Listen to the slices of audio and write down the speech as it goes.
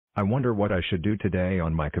I wonder what I should do today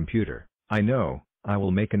on my computer. I know, I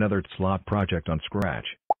will make another slot project on Scratch.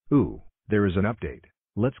 Ooh, there is an update.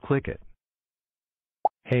 Let's click it.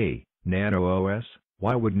 Hey, Nano OS,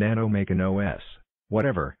 why would Nano make an OS?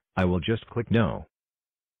 Whatever, I will just click no.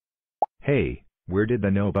 Hey, where did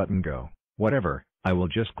the no button go? Whatever, I will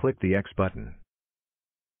just click the X button.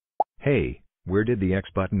 Hey, where did the X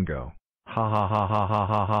button go? Ha ha ha ha ha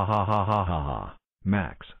ha ha ha ha ha ha ha.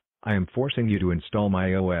 Max, I am forcing you to install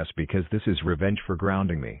my OS because this is revenge for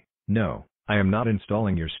grounding me. No, I am not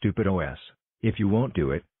installing your stupid OS. If you won't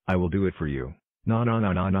do it, I will do it for you. No no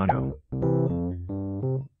no no no no.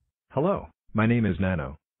 Hello, my name is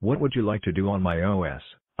Nano. What would you like to do on my OS?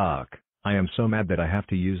 Ugh, I am so mad that I have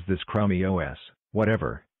to use this crummy OS.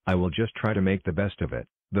 Whatever, I will just try to make the best of it.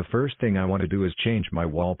 The first thing I want to do is change my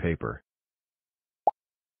wallpaper.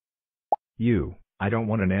 I don't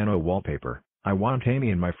want a Nano wallpaper. I want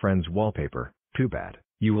Amy and my friend's wallpaper. Too bad.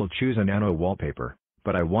 You will choose a Nano wallpaper,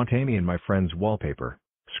 but I want Amy and my friend's wallpaper.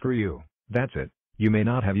 Screw you. That's it. You may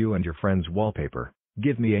not have you and your friend's wallpaper.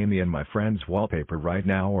 Give me Amy and my friend's wallpaper right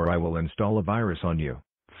now or I will install a virus on you.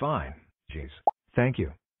 Fine. Jeez. Thank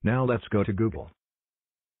you. Now let's go to Google.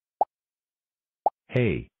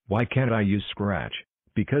 Hey, why can't I use Scratch?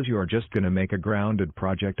 Because you are just gonna make a grounded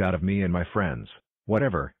project out of me and my friends.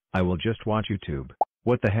 Whatever, I will just watch YouTube.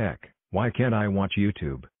 What the heck? Why can't I watch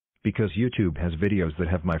YouTube? Because YouTube has videos that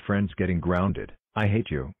have my friends getting grounded. I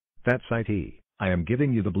hate you. That's IT. I am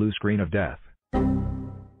giving you the blue screen of death.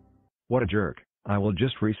 What a jerk. I will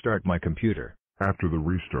just restart my computer. After the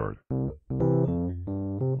restart.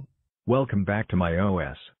 Welcome back to my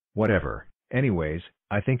OS. Whatever. Anyways,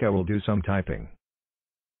 I think I will do some typing.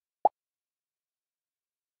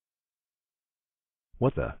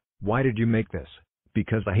 What the? Why did you make this?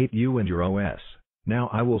 Because I hate you and your OS. Now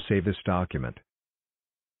I will save this document.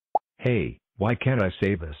 Hey, why can't I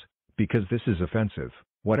save this? Because this is offensive.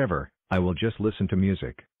 Whatever, I will just listen to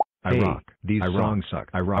music. I rock. These songs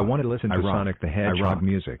suck. I want to listen to Sonic the Hedgehog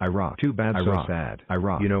music. I rock. Too bad, so sad. I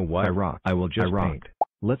rock. You know what? I rock. I will just paint.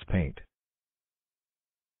 Let's paint.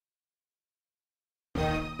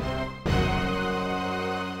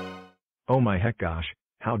 Oh my heck gosh,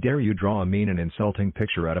 how dare you draw a mean and insulting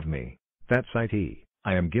picture out of me. That's IT.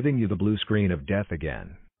 I am giving you the blue screen of death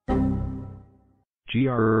again.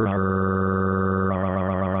 Grrrr.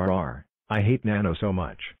 I hate Nano so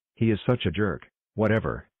much. He is such a jerk.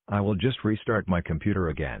 Whatever, I will just restart my computer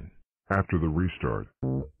again. After the restart.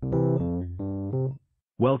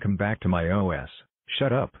 Welcome back to my OS.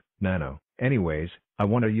 Shut up, Nano. Anyways, I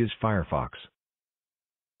want to use Firefox.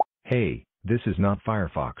 Hey, this is not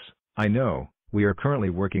Firefox. I know, we are currently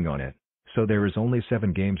working on it. So there is only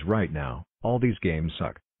 7 games right now. All these games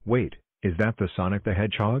suck. Wait, is that the Sonic the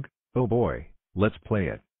Hedgehog? Oh boy, let's play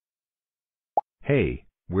it. Hey,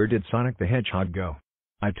 where did Sonic the Hedgehog go?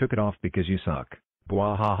 I took it off because you suck.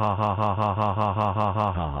 Bwah ha ha ha ha ha ha ha ha ha ha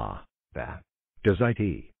ha ha. That. Does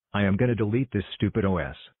IT? I am gonna delete this stupid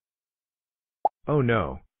OS. Oh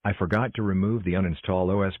no, I forgot to remove the uninstall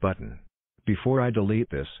OS button. Before I delete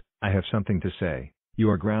this, I have something to say. You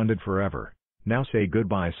are grounded forever. Now say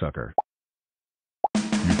goodbye, sucker. You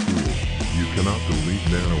fool. You cannot delete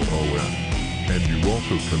Nano OS. And you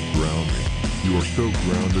also can ground me. You are so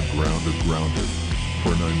grounded.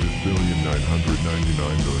 For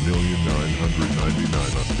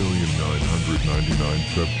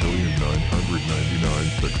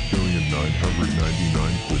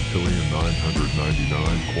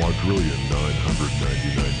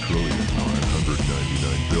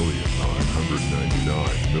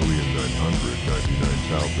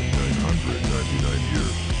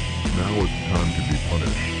years. Now it's time to be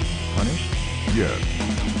punished. Punished? Yes.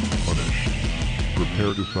 Punished.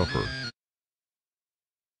 Prepare to suffer.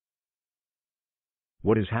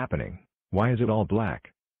 What is happening? Why is it all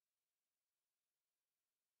black?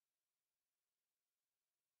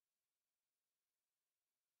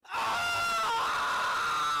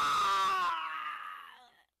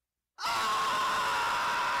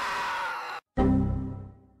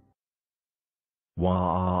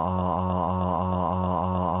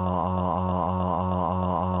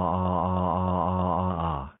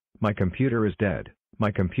 My computer is dead.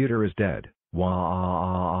 My computer is dead.